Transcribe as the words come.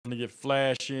get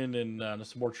flashing and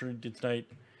some more Trinity tonight.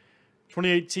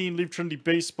 2018 Leaf Trinity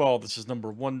Baseball. This is number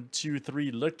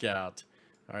 123. Lookout.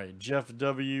 All right, Jeff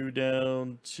W.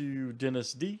 down to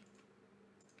Dennis D.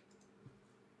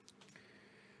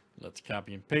 Let's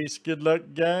copy and paste. Good luck,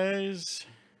 guys.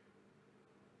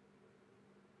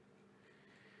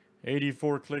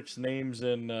 84 clicks, names,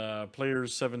 and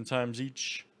players 7 times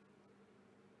each.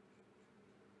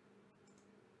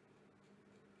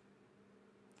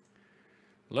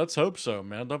 Let's hope so,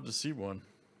 man. I'd love to see one.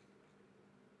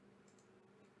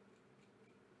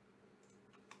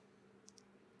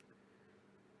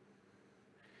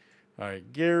 All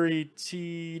right, Gary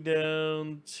T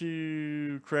down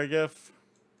to Craig F.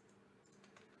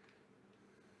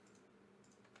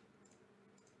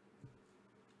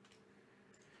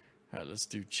 All right, let's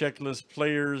do checklist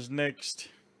players next.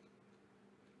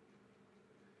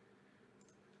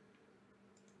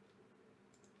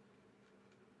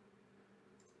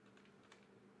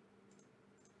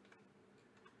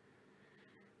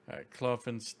 All right,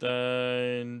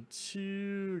 Kloffenstein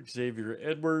to Xavier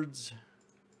Edwards.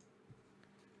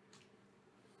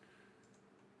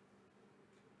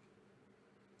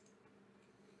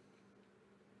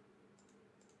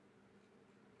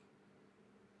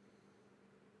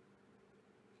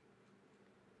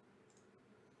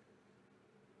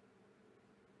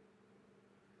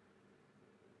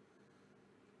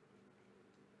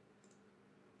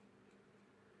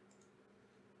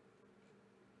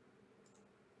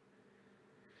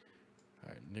 All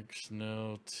right, Nick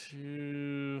Snell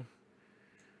to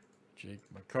Jake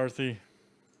McCarthy.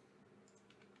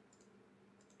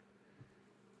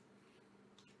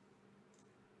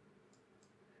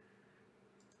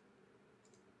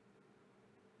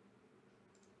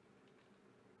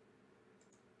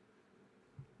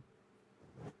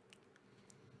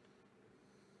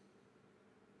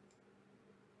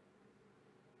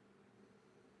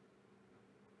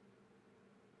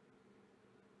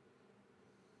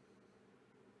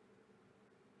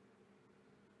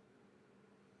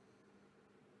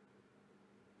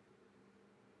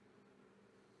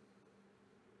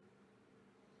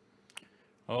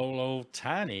 Oh,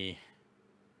 Tiny.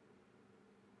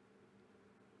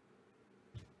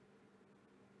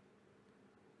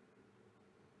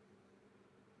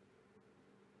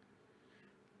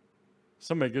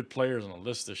 So many good players on the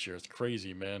list this year. It's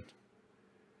crazy, man.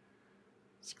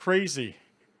 It's crazy.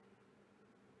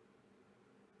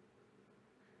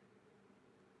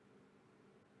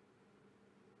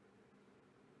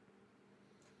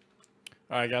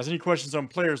 All right, guys. Any questions on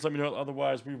players, let me know.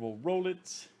 Otherwise, we will roll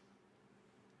it.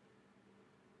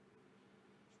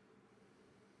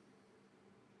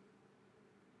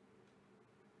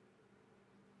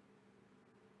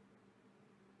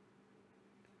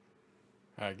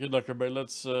 All right, good luck, everybody.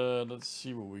 Let's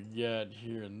see what we got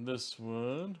here in this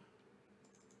one.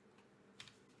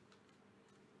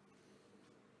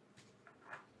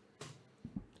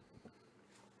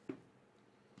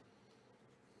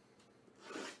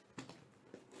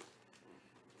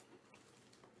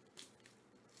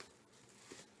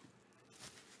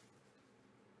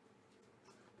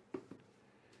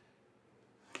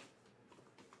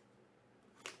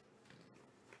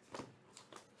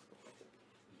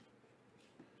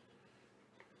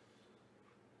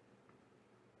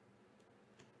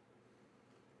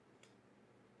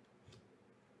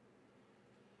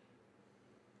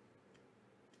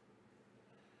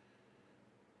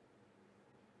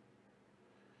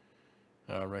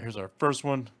 All right, here's our first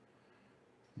one.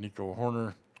 Nico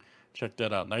Horner. Check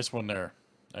that out. Nice one there.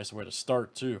 Nice way to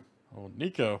start, too. Oh,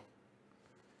 Nico.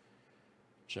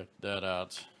 Check that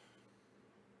out.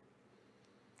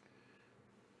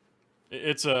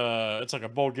 It's like a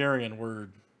Bulgarian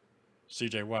word.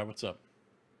 CJY, what's up?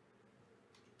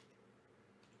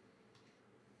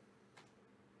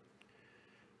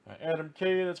 Adam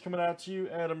K, that's coming out to you.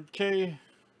 Adam K.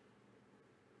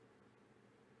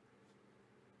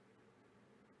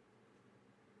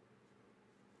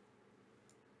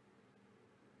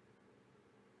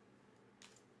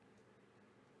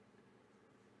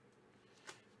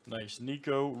 Nice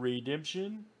Nico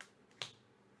redemption.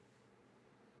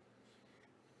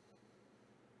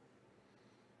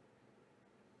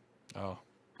 Oh,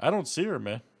 I don't see her,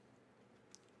 man.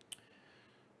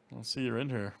 I don't see her in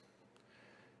here.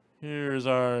 Here's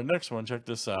our next one. Check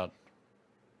this out.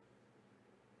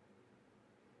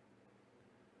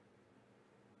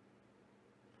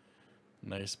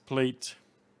 Nice plate.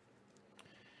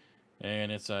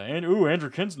 And it's Andrew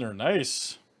Kinsner.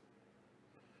 Nice.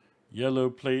 Yellow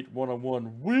plate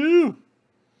 101. Woo!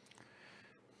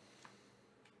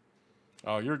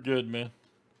 Oh, you're good, man.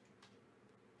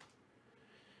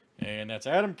 And that's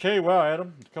Adam K. Wow,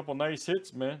 Adam. A couple nice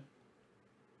hits, man.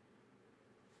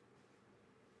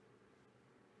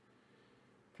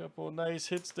 Couple nice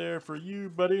hits there for you,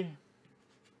 buddy.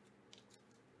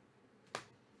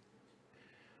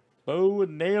 Bo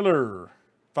Naylor.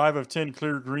 5 of 10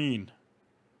 clear green.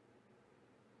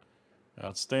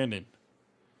 Outstanding.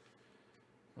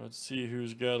 Let's see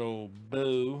who's got old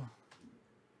Bo.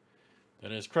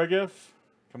 That is Craig F.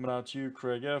 Coming out to you,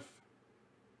 Craig F.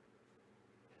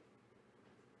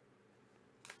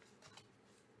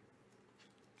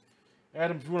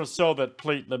 Adam, if you want to sell that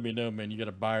plate, let me know, man. You got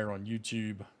a buyer on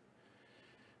YouTube.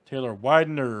 Taylor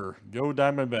Widener, go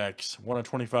Diamondbacks, 1 of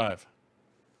 25.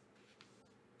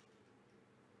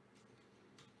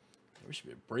 We should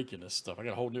be breaking this stuff. I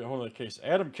got a whole other case.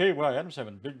 Adam K. Wow, Adam's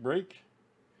having a big break.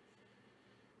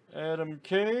 Adam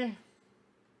K.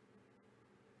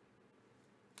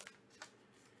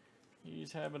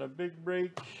 He's having a big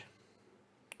break.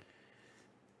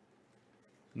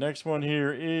 Next one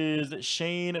here is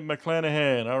Shane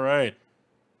McClanahan. All right.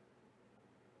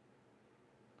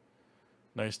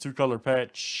 Nice 2-color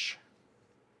patch.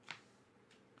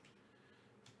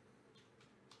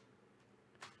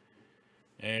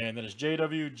 And then it's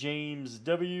JW, James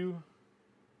W.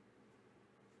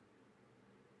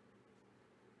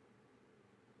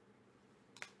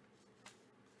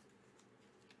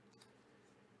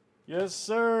 Yes,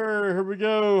 sir. Here we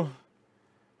go.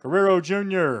 Guerrero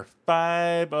Jr.,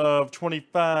 5 of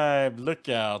 25. Look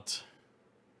out.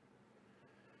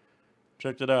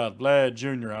 Check it out. Vlad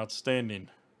Jr., outstanding.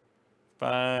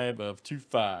 5 of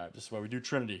 25. This is why we do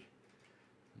Trinity.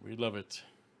 We love it.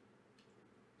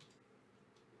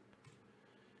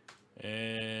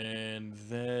 And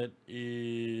that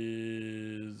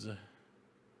is...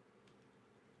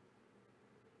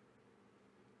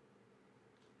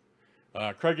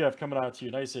 Craig F. coming out to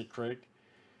you. Nice hit, Craig.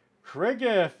 Craig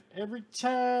F. Every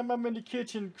time I'm in the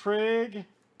kitchen, Craig.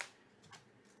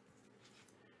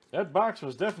 That box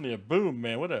was definitely a boom,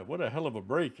 man. What a hell of a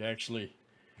break, actually.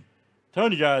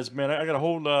 Telling you guys, man, I got a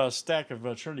whole stack of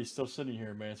Trinity still sitting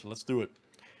here, man. So let's do it.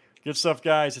 Good stuff,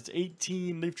 guys. It's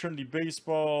 18 Leaf Trinity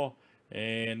Baseball.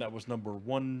 And that was number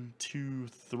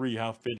 123. How fitting.